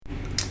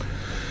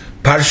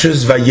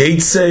Parshas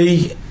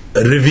Vayetze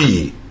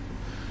Revi,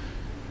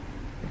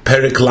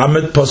 Perek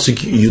Lamed Posuk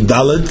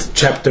Yudalet,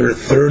 chapter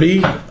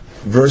 30,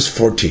 verse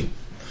 14.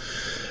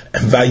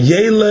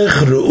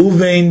 Vayelech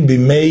Reuven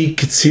b'mei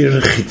Ketzir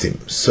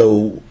Chitim.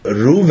 So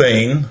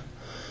Reuven,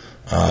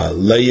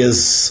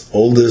 Leah's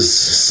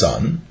oldest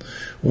son,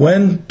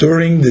 went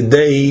during the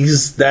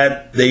days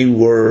that they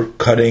were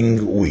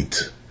cutting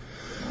wheat.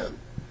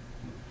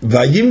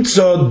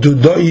 Vayimtzo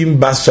dudoim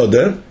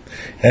basodeh,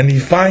 and he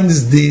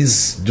finds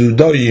these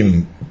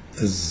dudoim,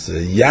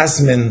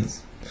 yasmin,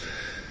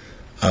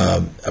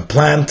 a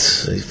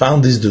plant. He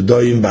found these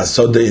dudoim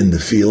basodeh in the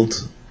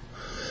field.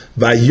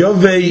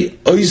 Vayovei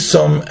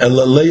oisom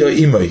elaleo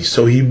imoi,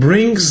 so he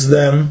brings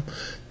them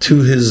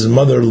to his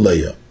mother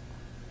Leah.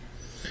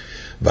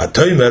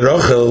 Vatoyme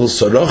Rochel,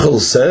 so Rochel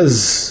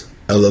says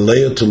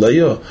elaleo to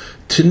Leah,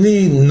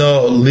 Tini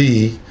no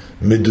li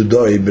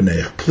midudoi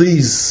b'nech,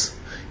 please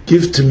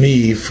give to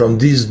me from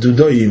these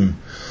dudoim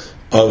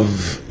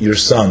of your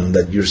son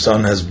that your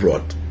son has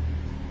brought.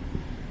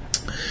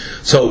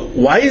 So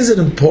why is it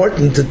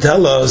important to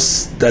tell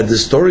us that the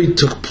story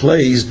took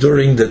place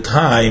during the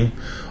time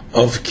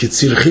of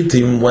Ketzir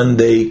Chitim, when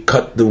they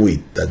cut the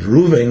wheat? That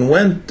Reuven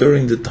went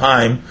during the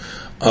time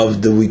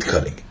of the wheat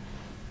cutting.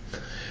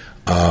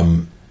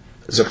 Zok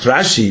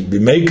Rashi,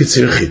 b'mei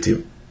Ketzir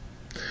Chitim,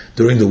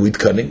 during the wheat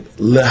cutting,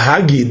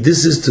 lehagi,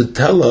 this is to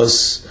tell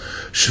us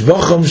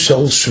shvacham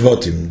shel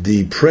shvotim,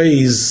 the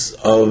praise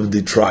of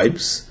the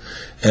tribes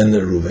and the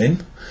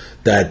Reuven,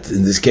 that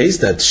in this case,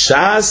 that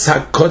Shas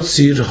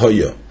HaKotzir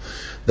Hoyo,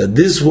 that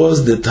this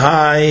was the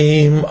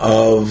time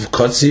of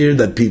Kotzir,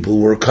 that people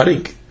were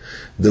cutting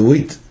the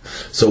wheat.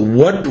 So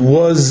what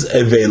was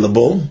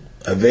available?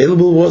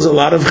 Available was a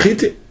lot of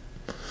chitim.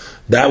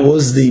 That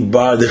was the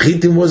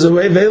chitim was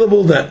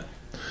available then.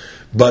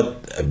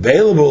 But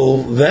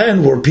available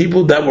then were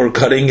people that were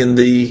cutting in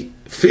the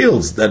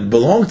fields that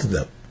belonged to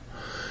them.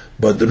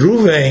 But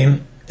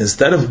Reuven,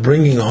 instead of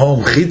bringing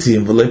home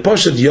chitim,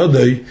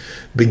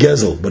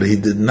 but he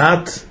did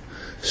not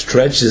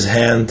stretch his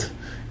hand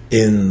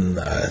in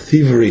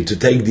thievery to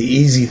take the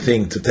easy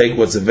thing, to take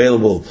what's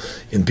available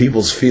in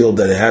people's field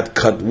that they had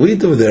cut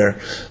wheat over there,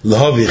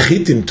 lahavi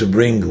chitim, to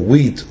bring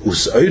wheat,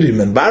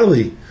 us'oirim, and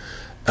barley,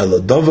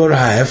 eladovar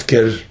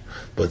ha'hefker,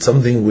 but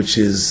something which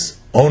is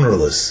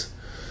ownerless,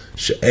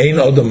 she'ein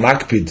odom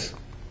makpid,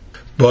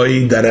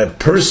 boy, that a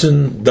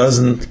person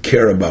doesn't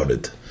care about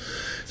it.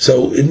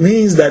 So it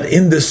means that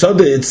in the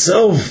Sodeh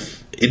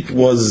itself, it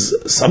was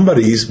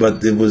somebody's,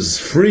 but it was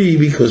free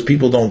because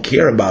people don't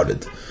care about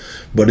it.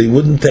 But he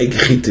wouldn't take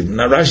chitim.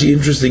 Now Rashi,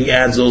 interesting,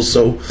 adds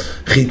also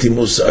chitim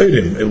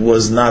u's'oirim. It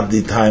was not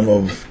the time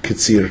of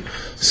Ketzir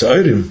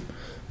Sa'orim,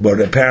 but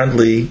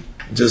apparently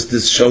just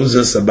this shows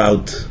us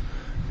about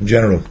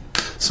general.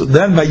 So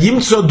then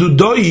Vayimtzo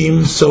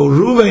dudoim, so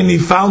Reuven, he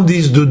found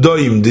these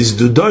dudoim. These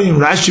dudoim,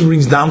 Rashi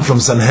brings down from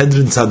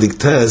Sanhedrin Tzadik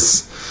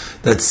Tes,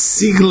 that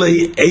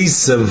Siglei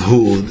Esav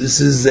Hu. This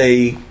is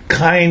a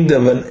kind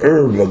of an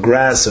herb, a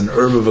grass, an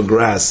herb of a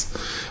grass,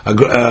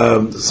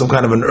 some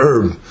kind of an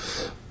herb.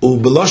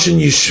 Ubeloshin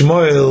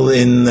Yishmael,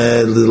 in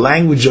the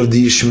language of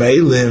the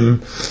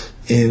Ishmaelim,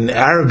 in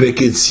Arabic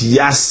it's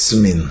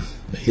Yasmin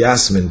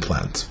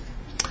plant.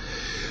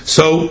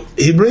 So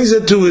he brings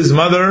it to his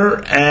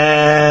mother,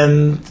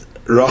 and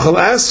Rachel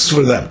asks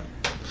for them.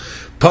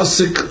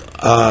 Pasuk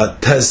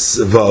Tes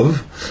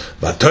Vav,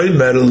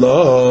 Vatoymer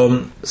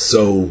lo.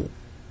 So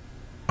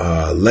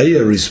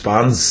Leah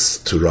responds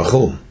to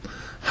Rachel,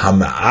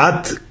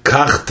 Hama'at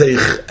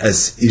kachtech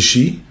es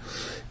ishi,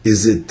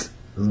 is it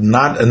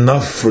not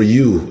enough for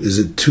you? Is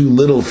it too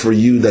little for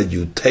you that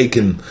you've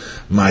taken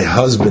my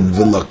husband,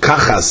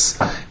 v'lakachas,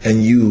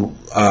 and you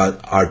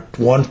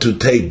want to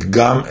take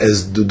gam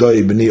as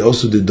dudoy b'ni,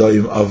 also the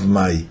dudoyim of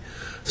my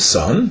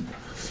son?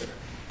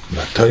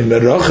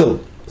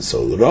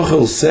 So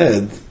Rachel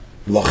said,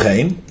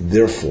 Lachain,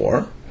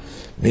 therefore,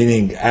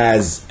 meaning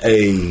as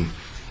a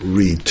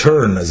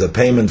return, as a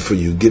payment for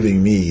you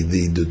giving me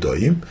the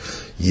dudoyim,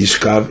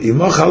 yishkav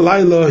imach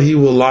halayla, he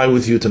will lie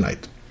with you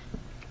tonight.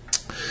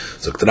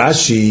 So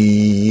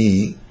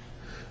Rashi,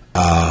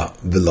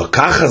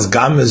 v'lokachas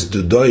games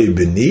dudoy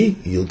b'ni,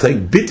 you'll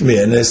take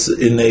bitme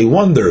in a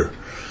wonder.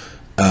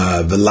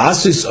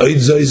 V'lasis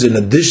oidzois, in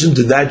addition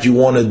to that, you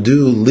want to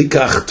do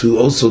likach, to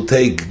also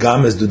take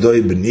games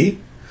dudoy b'ni,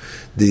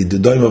 the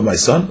dudoyim of my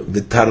son.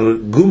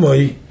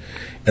 V'targumoy,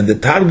 and the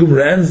Targum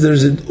ends,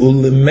 there's an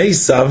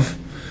ulemeisav,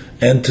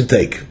 and to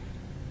take.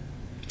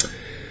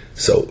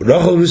 So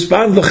Rachel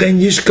responds, l'chein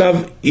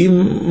yishkav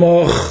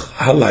imoch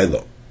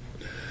halaylo.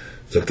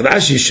 So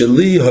Rashi,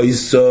 Sheli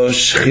hoiso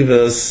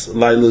shchivas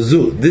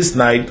laylazu. This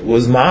night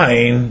was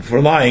mine for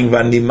lying,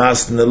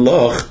 v'animas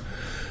neloch,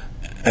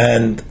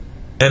 and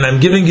I'm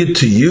giving it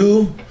to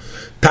you,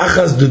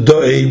 tachas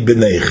dudoy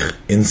b'neich,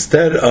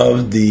 instead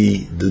of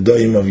the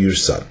dudoyim of your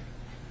son.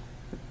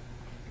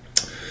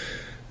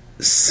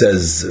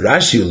 Says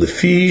Rashi,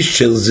 lefi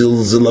shel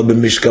zilzila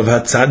b'mishkav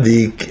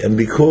hatzadik, and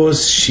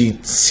because she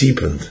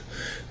cheapened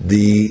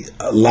the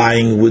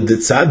lying with the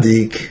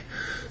tzaddik,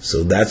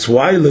 So that's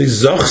why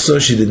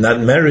she did not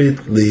merit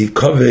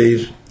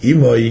lihikaver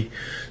imoi,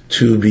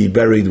 to be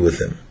buried with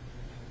him.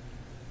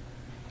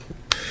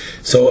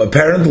 So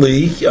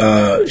apparently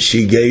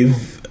she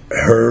gave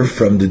her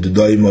from the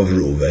Dudaim of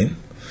Reuven.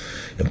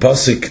 In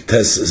Pasuk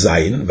Tes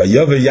Zayin,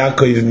 Vayover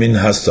Yaakov min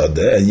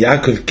Hasodeh, and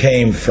Yaakov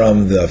came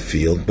from the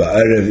field,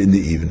 Ba'erev, in the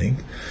evening.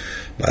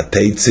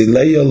 Vateitzi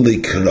Leah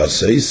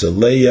likrosei, so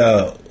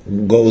Leah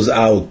goes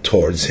out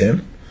towards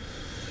him.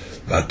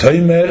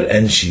 Vatoimer,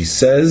 and she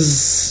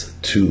says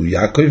to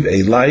Yaakov,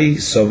 Elai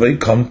Sovei,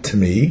 come to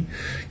me,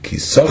 Ki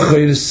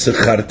socher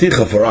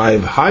secharticha, for I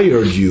have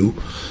hired you,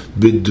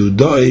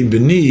 b'dudai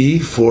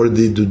b'ni, for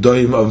the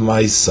dudaim of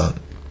my son.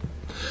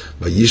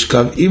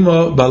 Vayishkav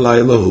ima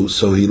balaylahu,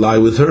 so he lie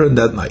with her in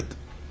that night.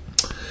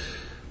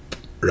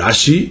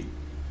 Rashi,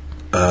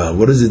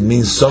 what does it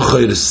mean?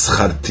 Socher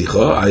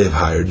secharticha, I have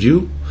hired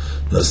you.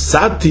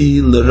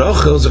 Nosati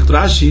l'Rochel, sagt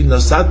Rashi,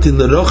 Nosati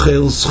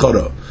l'Rochel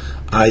schora,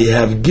 I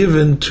have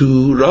given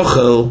to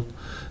Rochel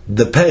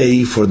the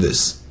pay for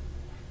this.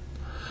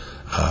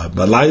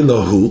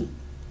 Balaylahu,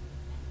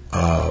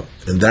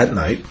 in that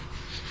night.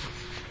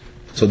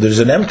 So there's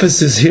an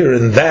emphasis here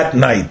in that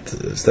night.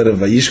 Instead of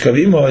Vayishkav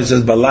Imo, it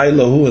says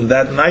Balaylahu, in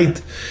that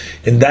night,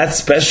 in that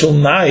special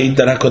night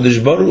that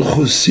HaKadosh Baruch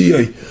Hu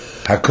Siyah,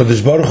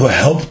 HaKadosh Baruch Hu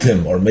helped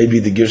him, or maybe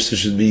the Girsa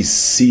should be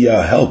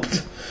Siyah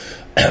helped,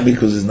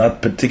 because it's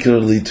not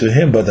particularly to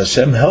him, but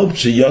Hashem helped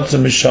Sheyotza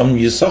Misham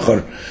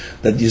Yisachar,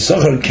 that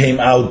Yisachar came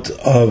out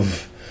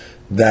of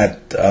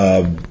that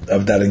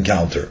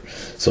encounter.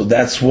 So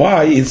that's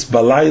why it's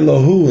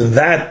Balaylahu, in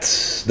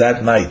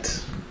that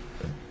night.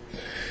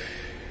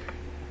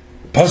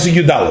 Pasuk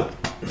Yudalet.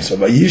 So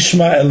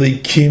Vayishma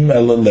Elikim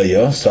El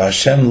Leah. So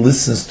Hashem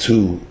listens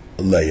to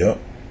Leah.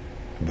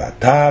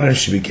 Vatar, and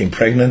she became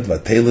pregnant.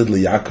 Vateled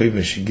LeYaakov,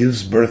 and she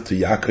gives birth to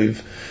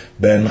Yaakov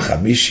ben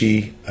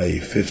Chamishi, a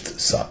fifth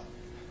son.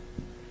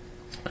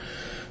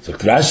 So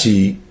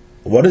Rashi,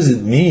 what does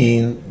it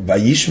mean?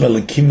 Vayishma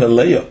Elikim El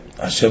Leah.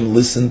 Hashem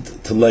listened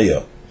to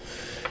Leah.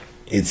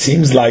 It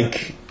seems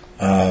like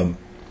Leah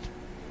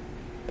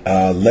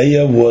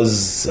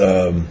was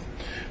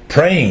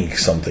praying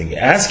something,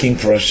 asking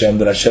for Hashem,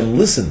 that Hashem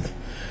listened.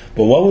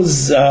 But what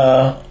was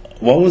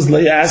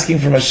Leah asking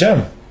from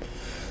Hashem?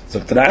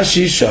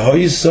 Rashi,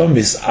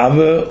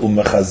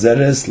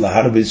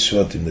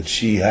 that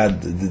she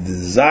had the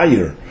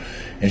desire,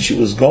 and she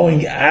was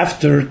going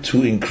after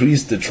to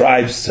increase the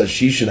tribes, so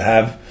she should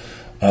have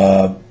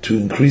to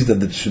increase that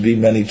there should be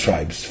many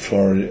tribes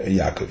for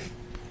Yaakov.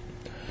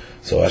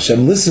 So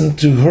Hashem listened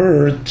to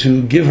her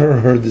to give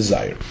her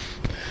desire.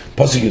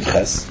 Pasuk Yud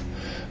Ches.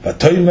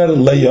 Vatoimer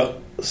Leah.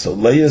 So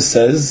Leah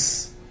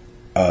says,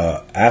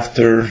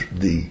 after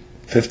the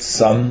fifth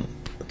son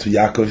to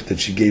Yaakov, that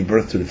she gave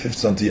birth to the fifth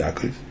son to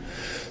Yaakov.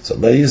 So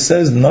Leah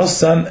says,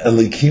 Nosan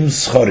Elikim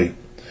Schori,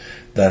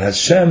 that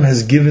Hashem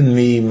has given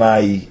me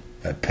my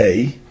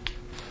pay,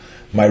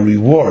 my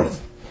reward.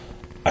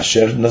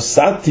 Asher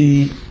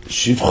Nosati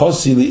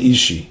Shivchosi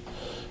Liishi,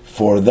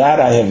 for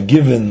that I have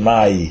given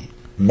my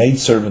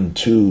maidservant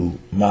to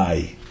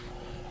my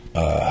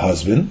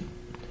husband.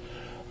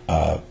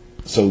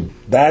 So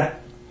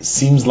that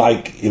seems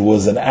like it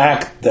was an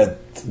act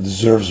that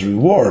deserves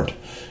reward.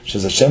 She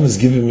says, Hashem has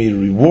given me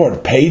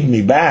reward, paid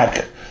me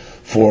back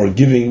for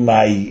giving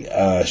my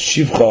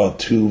shivcha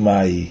to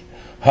my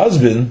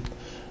husband,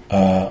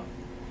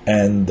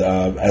 and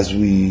as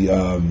we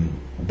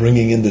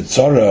bringing in the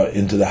tzara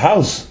into the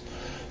house.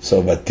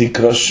 So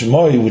Vatikra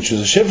Shmoi, which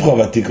is a shivcha,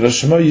 Vatikra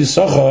Shmoi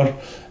Yisachar,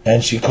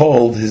 and she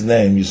called his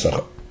name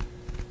Yisachar.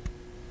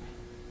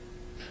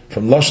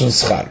 From Lashon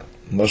Schar,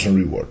 Lashon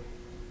reward.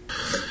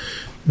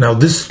 Now,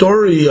 this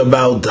story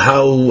about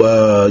how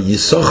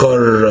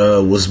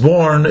Yisachar was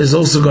born is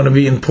also going to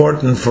be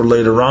important for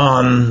later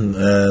on.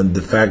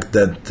 The fact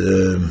that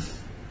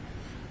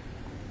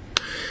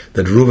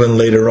Reuven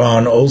later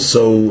on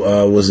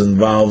also was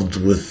involved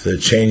with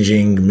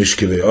changing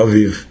Mishkevei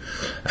Aviv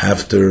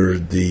after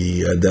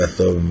the death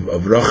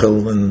of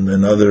Rachel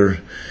and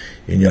other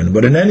inyan.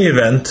 But in any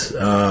event,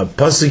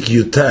 Pasuk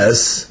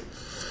Yutes,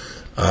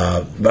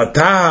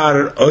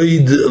 Batar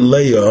Oid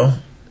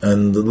Leah,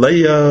 and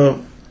Leah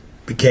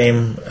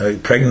became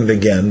pregnant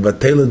again, but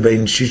Teled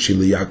bein Shishi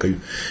Yaakov,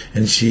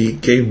 and she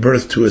gave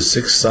birth to a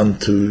sixth son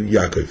to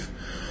Yaakov.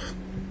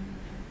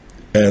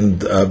 And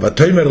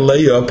Batoimer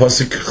Leah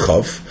Pasuk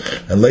Chav,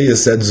 and Leah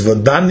said,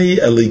 Zvadani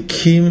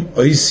Elikim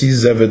Oisi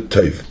Zevet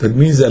Tov. That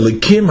means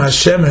Elikim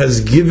Hashem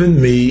has given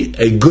me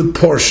a good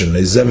portion, a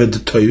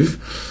Zevet Tov.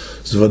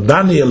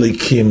 Zvadani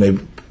Elikim,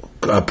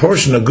 a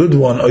portion, a good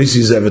one,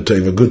 Oisi Zevet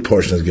Tov, a good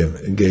portion has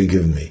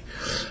given me.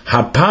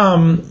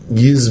 Hapam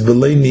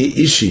Yizbeleni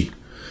Ishi.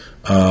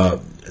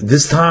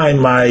 This time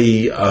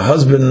my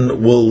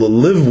husband will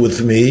live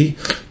with me,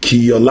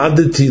 Ki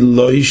Yoladeti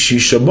Loi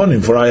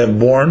Shishabonim, for I have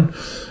born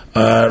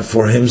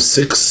for him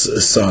 6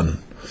 sons.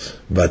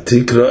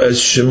 Vatikra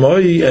es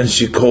Shemoi, and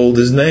she called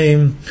his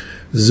name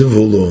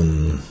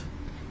Zevulun.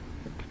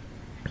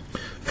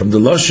 From the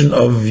Lashon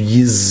of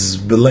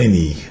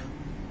Yizbeleni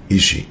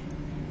Ishi,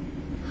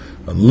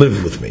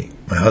 live with me.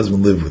 My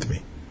husband lived with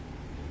me.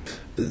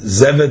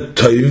 Zevet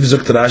Toiv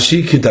Zokt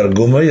Rashi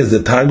Kitargumay, as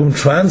the Targum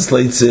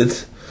translates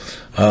it,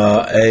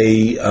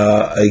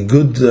 a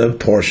good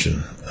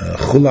portion,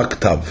 Chulak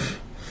Tav,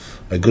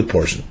 a good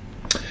portion.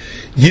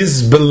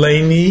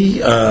 Yizbeleni,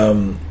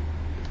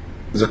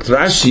 Zokt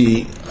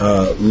Rashi,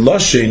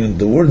 Loshin,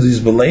 the word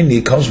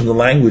Yizbeleni comes from the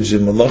language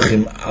in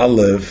Malachim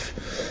Aleph,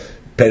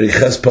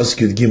 Periches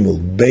Pasuk Yud Gimel,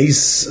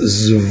 Beis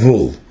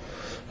Zvul,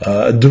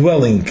 a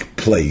dwelling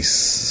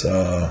place.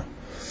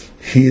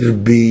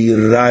 Hirbi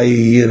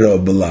Rayira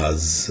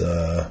Belaz,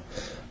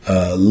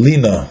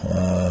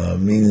 Lina,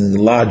 meaning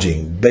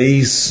lodging,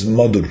 Beis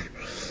Madur,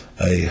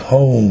 a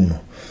home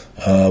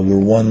where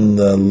one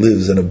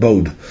lives, an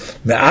abode.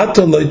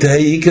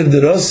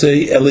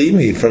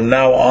 From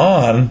now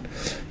on,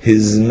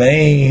 his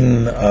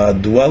main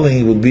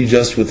dwelling would be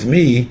just with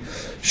me,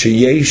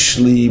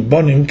 Sheyeshli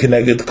Bonim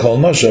Keneged Kol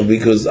Nosha,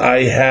 because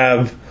I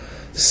have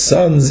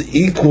sons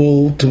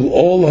equal to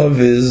all of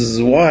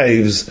his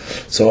wives,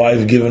 so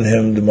I've given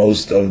him the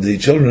most of the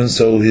children,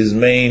 so his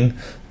main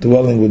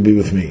dwelling would be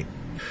with me.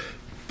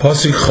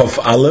 Pasuk Chof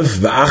Aleph,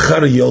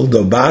 V'achar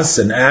Yolda Bas,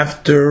 and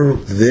after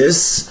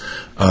this,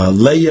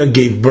 Leah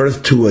gave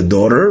birth to a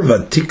daughter,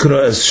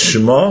 Vatikra es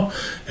Shema,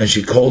 and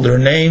she called her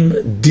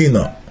name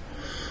Dinah.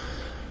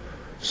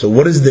 So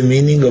what is the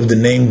meaning of the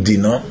name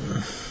Dinah?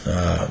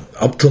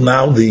 Up till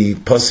now, the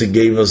pasuk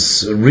gave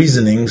us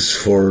reasonings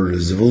for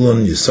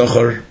Zvulun,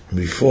 Yisachar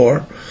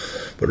before,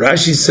 but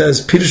Rashi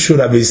says, Pirshu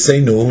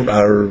Rabbeinu,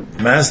 our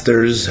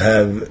masters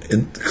have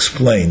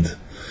explained,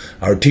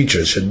 our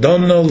teachers,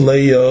 Shadono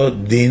Leah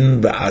Din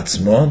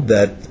Ba'atzma,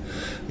 that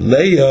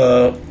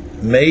Leah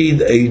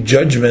made a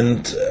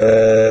judgment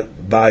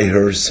by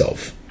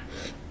herself,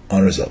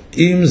 on herself.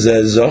 Im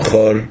Ze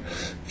Zachar,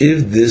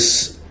 if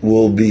this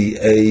will be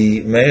a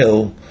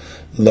male,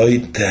 shall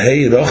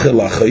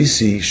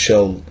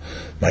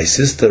my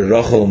sister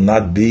Rachel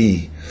not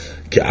be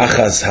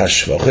ke'achas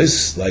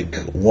hashvachis, like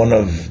one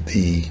of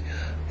the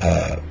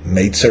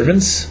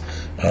maidservants,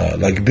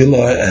 like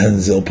Bilhah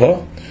and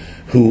Zilpah,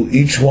 who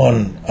each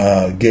one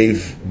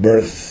gave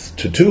birth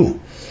to two.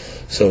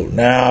 So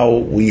now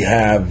we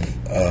have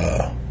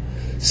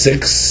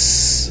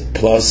 6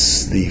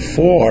 plus the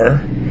 4,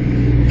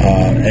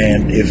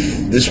 and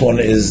if this one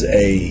is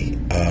a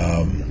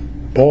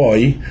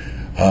boy,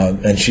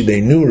 and they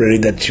knew already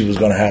that she was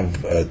going to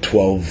have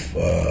 12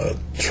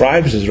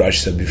 tribes, as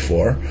Rashi said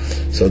before.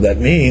 So that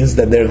means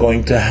that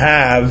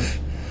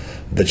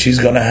she's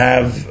going to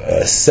have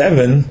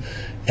 7,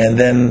 and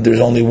then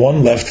there's only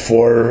one left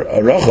for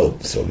Rachel.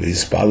 So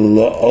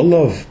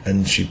Olav,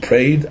 and she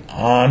prayed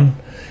on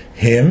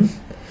him,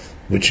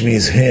 which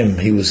means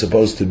he was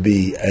supposed to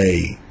be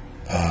a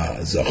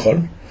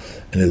Zachar,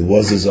 and it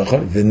was a Zachar.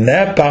 And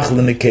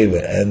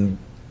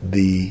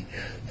the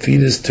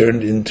fetus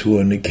turned into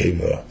a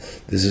nekeva.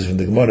 This is from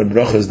the Gemara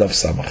Brachos Daf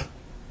Samach.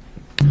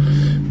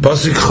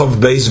 Pasuk Chav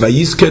Beis,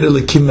 Vayizker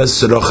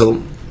Elikimes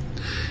Rachel,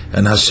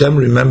 and Hashem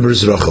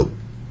remembers Rachel.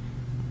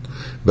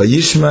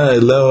 Vayishma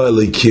Eleo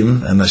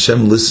Elikim, and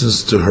Hashem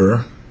listens to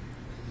her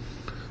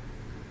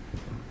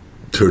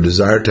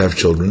desire to have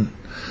children.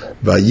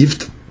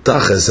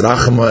 Vayiftach es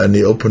Rachama, and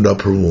he opened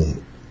up her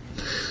womb.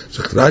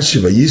 So Rashi,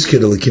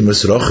 Vayizker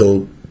Elikimes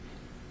Rachel,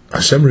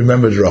 Hashem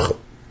remembered Rachel.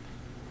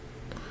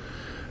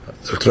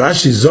 So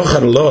Rashi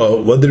Zochar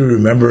Lo, what did he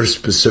remember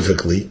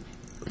specifically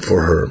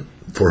for her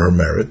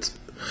merit?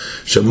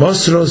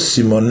 Shemosro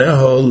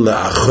Simoneho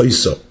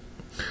La'achoiso,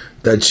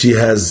 that she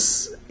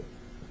has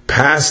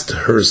passed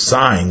her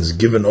signs,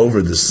 given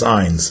over the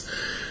signs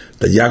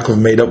that Yaakov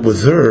made up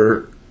with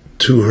her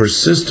to her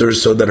sister,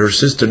 so that her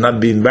sister not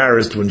be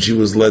embarrassed when she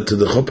was led to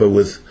the chuppah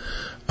with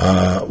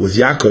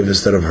Yaakov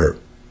instead of her.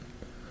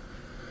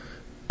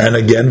 And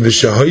again,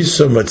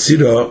 Vishahoiso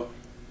Matzira.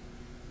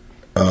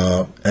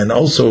 And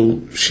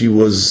also she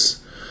was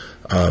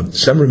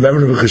Shem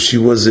remembered because she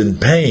was in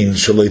pain, that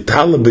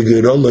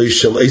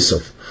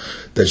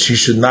she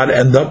should not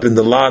end up in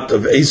the lot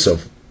of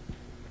Esav.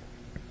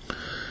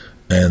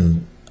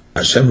 And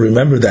Hashem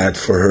remembered that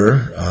for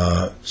her.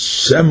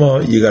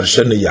 Shema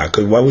Yigarshena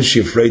Yaakov. Why was she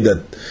afraid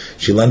that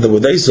she'll end up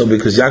with Esav?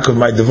 Because Yaakov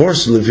might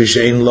divorce her,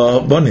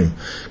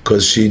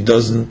 because she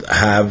doesn't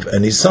have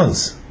any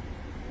sons.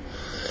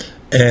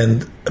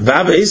 And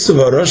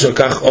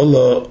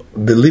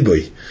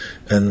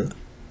and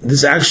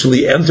this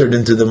actually entered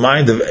into the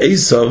mind of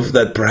Esav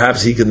that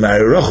perhaps he could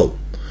marry Rachel.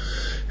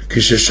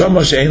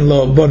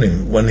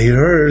 When he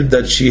heard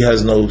that she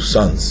has no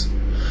sons.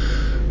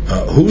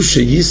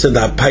 This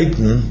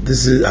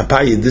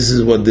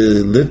is what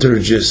the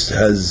liturgist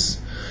has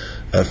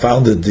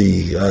founded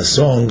the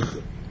song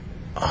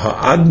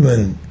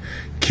Ha'adman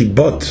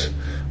Kibot,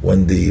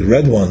 when the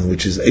red one,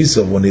 which is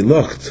Esav, when he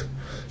looked,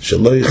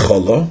 Shaloi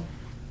Cholo,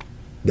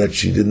 that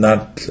she did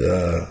not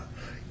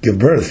give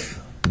birth,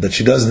 that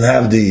she doesn't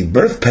have the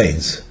birth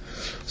pains.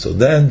 So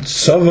then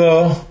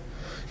Tzava,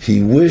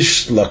 he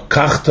wished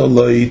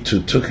Lakachtoloi, to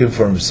took him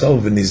for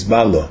himself in his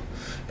balo,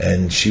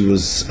 and she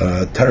was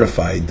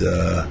terrified.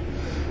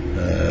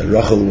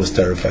 Rachel was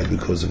terrified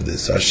because of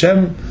this.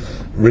 Hashem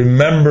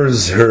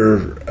remembers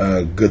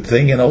her good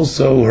thing and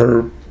also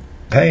her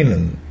pain.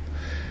 And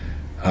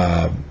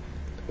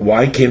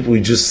why can't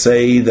we just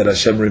say that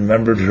Hashem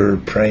remembered her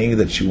praying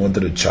that she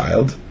wanted a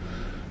child?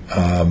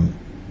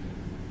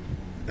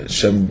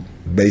 Hashem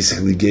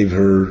basically gave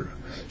her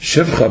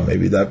shivcha.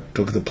 Maybe that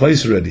took the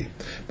place already.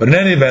 But in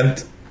any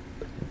event,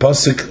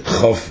 Pasuk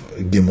Chof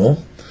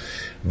Gimel,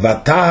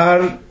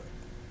 Vatar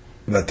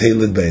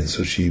Vatelid Bein.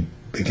 So she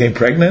became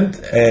pregnant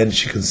and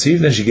she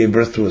conceived and she gave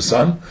birth to a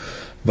son.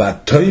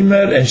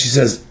 Vatoimer, and she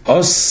says,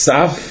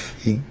 Osaf,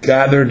 he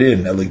gathered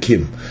in,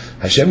 Elikim.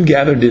 Hashem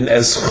gathered in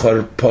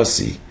Eschor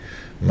Posi,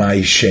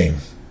 my shame.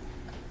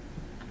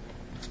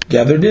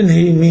 Gathered in,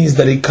 he means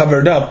that he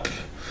covered up.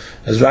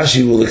 As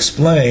Rashi will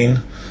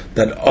explain,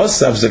 that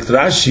Osaf, Zekt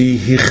Rashi,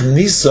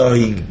 Hichnisa,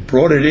 he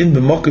brought it in,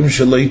 B'mokim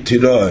Shaloi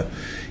Tirah,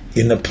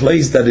 in a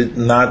place that is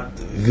not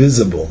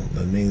visible.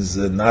 That means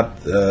not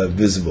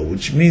visible,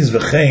 which means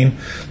V'chein,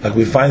 like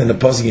we find in the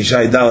Pasuk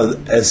Yishai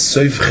Dalad, as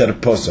Soif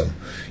Cherposon,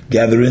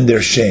 gather in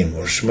their shame,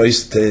 or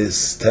Shmois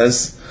Tes,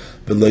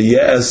 V'lo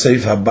Ye'ez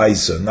Soif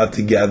Habaisa, not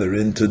to gather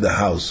into the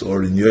house,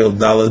 or in Yoel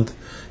Dalad,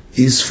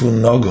 Isfu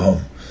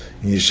Noghom,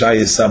 in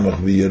Yishai Samach,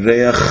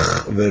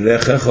 V'yereach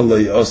V'rechech Lo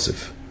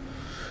Yosef.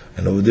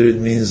 And over there it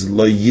means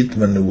Lo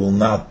Yitman, will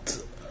not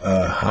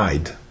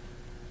hide.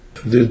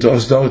 The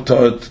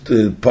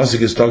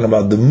pasuk is talking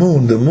about the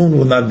moon. The moon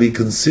will not be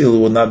concealed,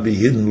 will not be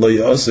hidden. Lo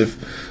Yosef,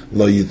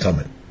 Lo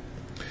Yitamin.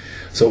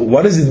 So,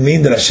 what does it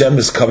mean that Hashem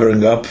is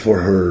covering up for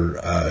her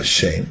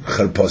shame?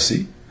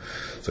 Cherposi.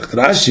 So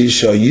Rashi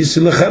Shayisi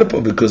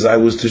lecherpo, because I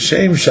was to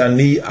shame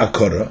Shani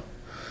Akora,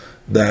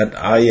 that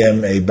I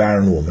am a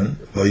barren woman.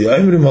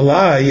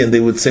 And they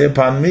would say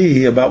upon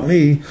me, about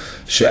me,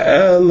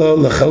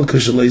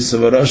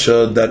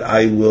 that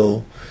I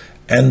will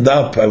end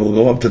up, I will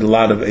go up to the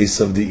lot of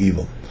Esav the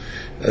evil.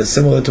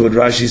 Similar to what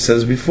Rashi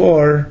says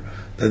before,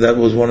 that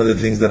was one of the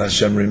things that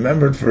Hashem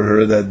remembered for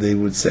her, that they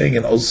would sing,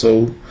 and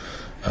also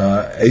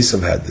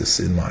Esav had this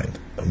in mind.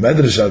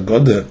 Medrash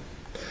Agoda,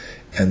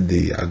 and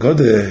the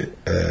Agoda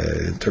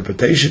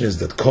interpretation is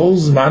that Kol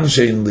Zman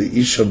Shein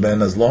Li'isha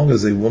Ben, as long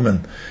as a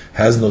woman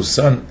has no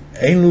son,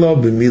 Ein Lo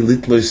B'mi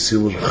Litlo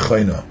Sil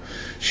Chayno,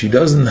 she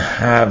doesn't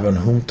have on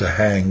whom to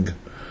hang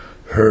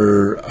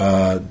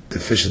her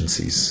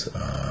deficiencies,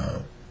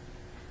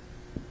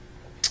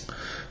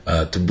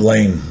 to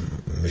blame.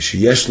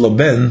 Mishiyesh Lo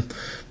Ben,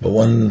 but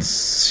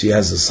once she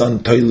has a son,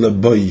 Toyle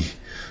Boy,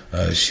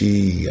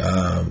 she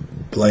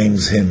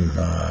blames him.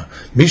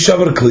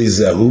 Mishavar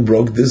Kliza, who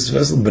broke this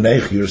vessel?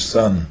 B'neich, your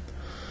son.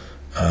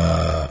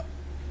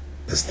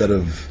 Instead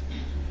of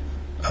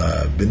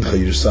Bincha,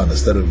 your son,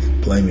 instead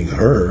of blaming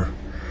her,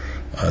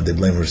 they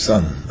blame her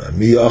son.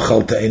 Mi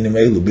achal ta'enim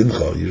elu,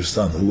 Bincha, your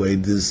son. Who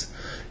ate this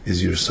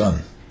is your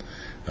son.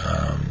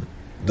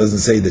 Doesn't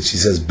say that she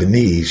says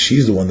B'ni,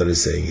 she's the one that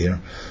is saying here,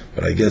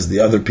 but I guess the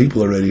other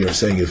people already are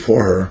saying it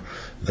for her.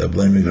 They're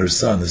blaming her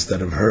son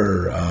instead of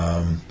her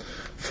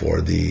for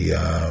the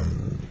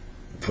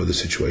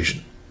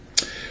situation.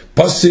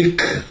 Pasuk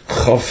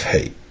Chof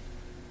Hei.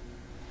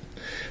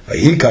 And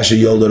it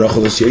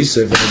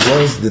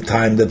was the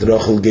time that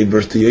Rachel gave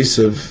birth to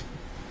Yosef.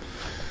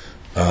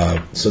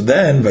 So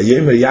then,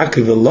 Vayemer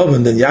Yaakov el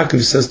Lavan, then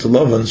Yaakov says to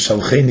Lavan,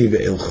 Shalcheni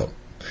ve'elcha,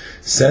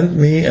 send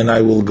me and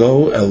I will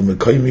go el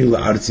mekoimi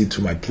la'arzi,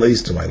 to my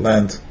place, to my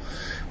land.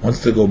 Wants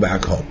to go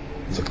back home.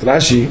 So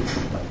Rashi,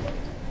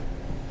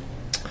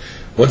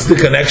 what's the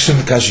connection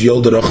to Kash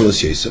Yolda Rachel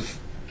es Yosef?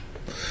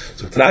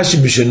 So Rashi,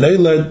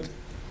 Mishaneilad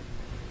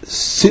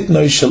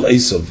Sitnoi Shel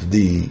Esav,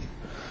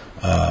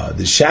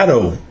 the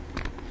shadow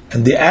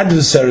and the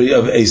adversary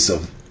of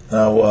Esav.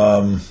 Now,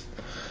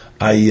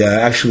 I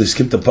actually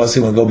skipped the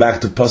pasuk and go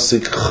back to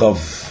pasuk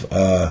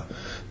Chav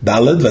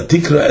Daled.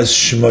 Vatikra es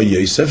Shmo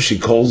Yosef. She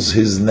calls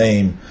his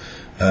name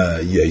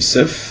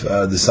Yosef,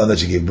 the son that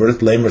she gave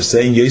birth. Lamer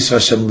saying, Yosef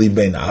Hashem li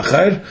bein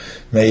achar.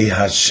 May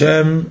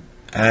Hashem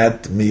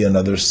add me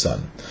another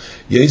son.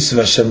 Yosef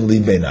Hashem li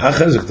bein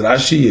achar. Zok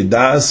Rashi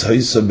Yedas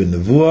Hoysa ben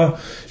Nevuah.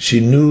 She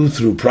knew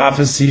through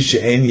prophecy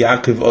she'ein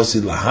Yaakov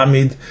osi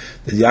lahamid,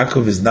 that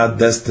Yaakov is not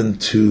destined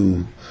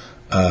to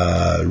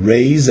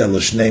raise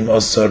Eloshneim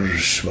Osar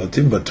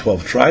Shvatim, but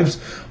 12 tribes.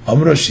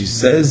 Amra, she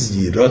says,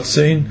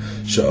 Yirotzein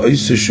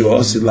she'oisu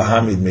shu'osi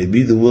lahamid, may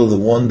be the will, the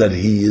one that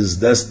he is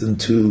destined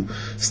to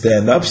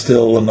stand up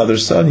still, another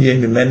son,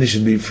 Yemimeni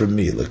should be from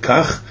me.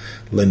 Lekach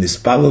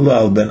lenispalala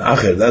al ben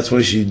acher. That's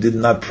why she did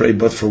not pray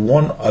but for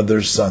one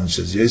other son.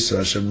 She says, Yisra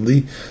Hashem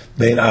li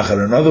ben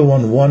acher. Another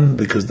one,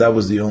 because that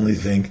was the only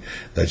thing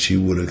that she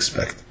would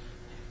expect.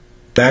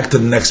 Back to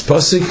the next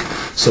pasuk.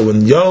 So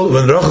when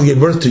Rachel gave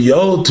birth to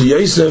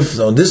Yosef,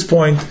 so at this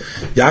point,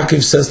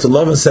 Yaakov says to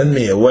Lavan, send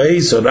me away.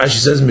 So Rashi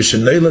says,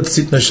 Mishaneilat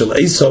Sitna Shel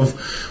Esav,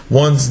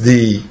 once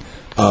the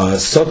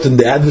Satan,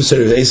 the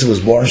adversary of Esav,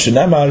 was born,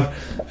 Shenemar,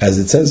 as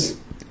it says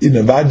in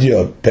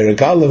Avadia,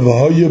 Perikala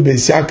v'hoyu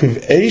beis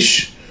Yaakov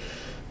eish,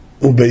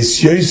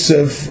 ubeis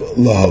Yosef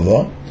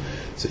lahava.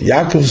 So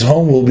Yaakov's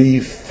home will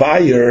be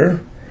fire,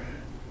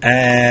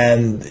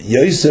 and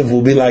Yosef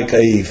will be like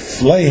a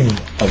flame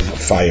of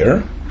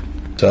fire.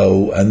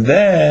 So, and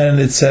then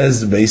it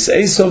says, Beis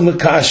Esav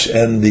Lakash,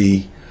 and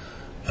the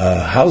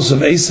house of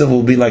Esav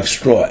will be like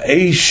straw.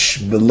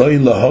 Eish Beloy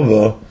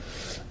Lahava,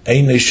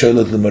 Eine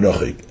Sholet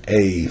L'Merachik.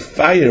 A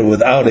fire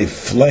without a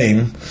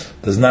flame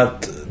does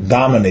not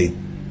dominate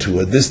to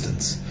a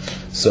distance.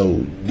 So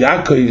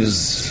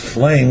Yaakov's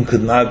flame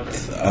could not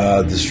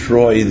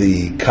destroy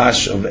the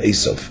kash of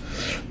Esav.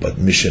 But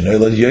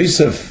Mishanel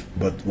Yosef,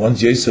 but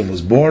once Yosef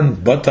was born,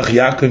 Batach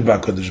Yaakov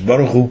b'Hakadosh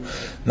Baruch Hu,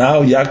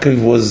 now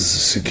Yaakov was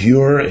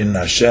secure in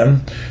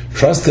Hashem,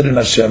 trusted in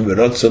Hashem,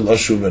 v'rotzeh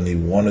l'shuv, and he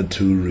wanted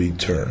to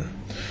return.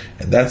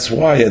 And that's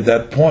why at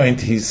that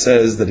point he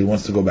says that he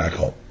wants to go back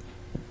home.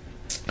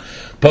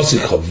 Pasuk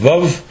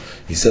Chavav,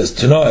 he says,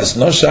 Tano es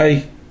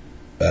noshai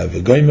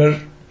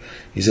v'goymer,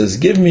 he says,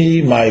 give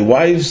me my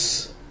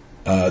wives,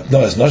 give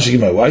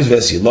my wives,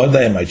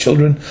 v'esiloda, and my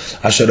children,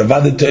 asher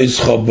avadet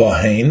escha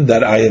b'hain,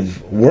 that I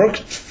have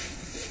worked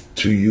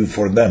to you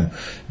for them.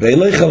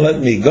 Ve'elecha, let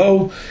me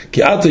go,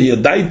 ki ata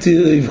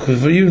yadaiti,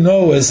 for you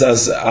know, as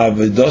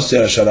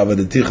avedosya asher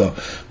avedeticha,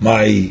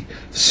 my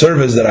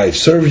service that I've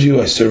served you,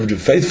 I served you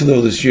faithfully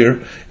all this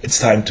year, it's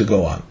time to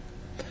go on.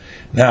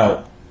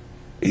 Now,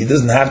 he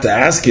doesn't have to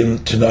ask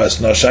him to know, it's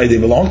noshai, they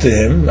belong to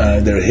him,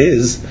 they're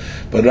his,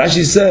 but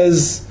Rashi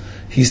says,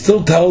 he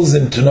still tells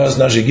him to know,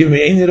 give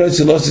me I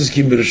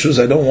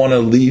don't want to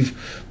leave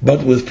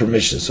but with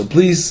permission. So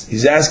please,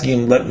 he's asking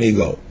him, let me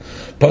go.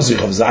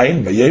 Pasuk of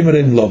Zayin,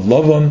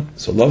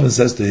 so Lavan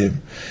says to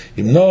him,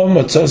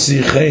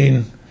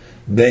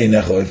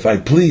 if I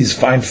please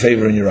find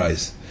favor in your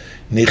eyes.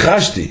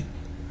 Nichashti,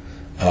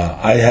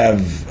 I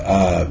have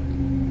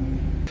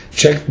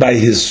checked by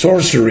his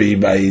sorcery,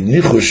 by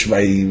nichush,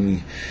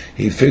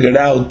 he figured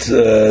out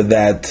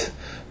that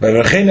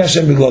Hashem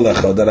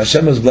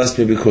has blessed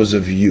me because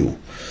of you.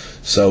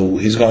 So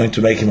he's going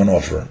to make him an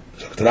offer.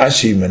 I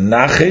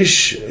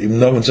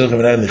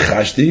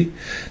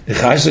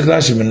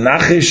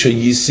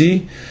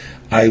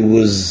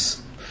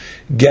was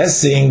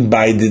guessing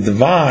by the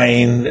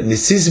divine,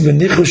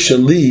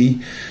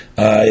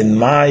 in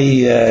my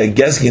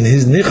guessing, in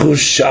his nichush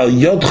shal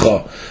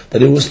yodcha,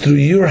 that it was through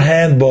your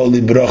hand,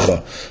 Ba'ali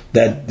Bracha,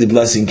 that the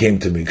blessing came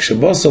to me.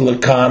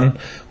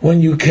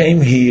 When you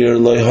came here,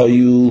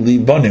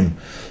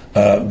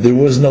 there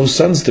was no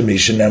sons to me,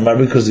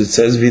 because it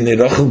says,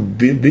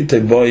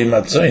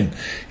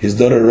 his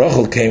daughter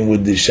Rachel came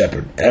with the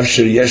shepherd.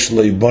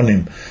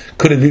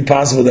 Could it be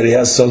possible that he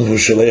has sons for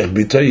Shalech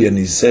Bitoy, and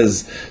he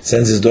says,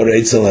 sends his daughter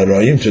Eitzel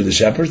Haroyim to the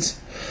shepherds?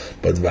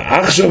 But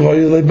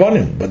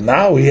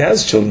now he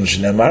has children.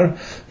 Shnemar,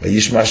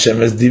 Vayishma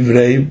Hashem es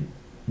divrei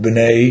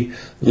b'nei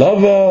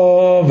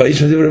Lavan,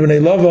 Vayishma divrei b'nei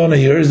Lavan, and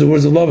he hears the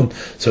words of Lavan.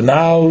 So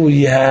now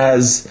he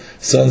has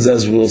sons,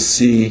 as we'll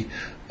see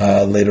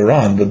later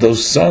on. But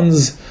those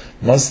sons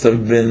must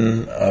have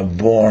been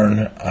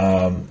born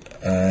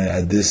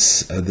at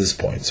this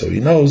point. So he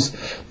knows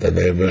that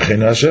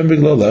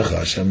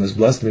Hashem has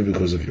blessed me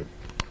because of you.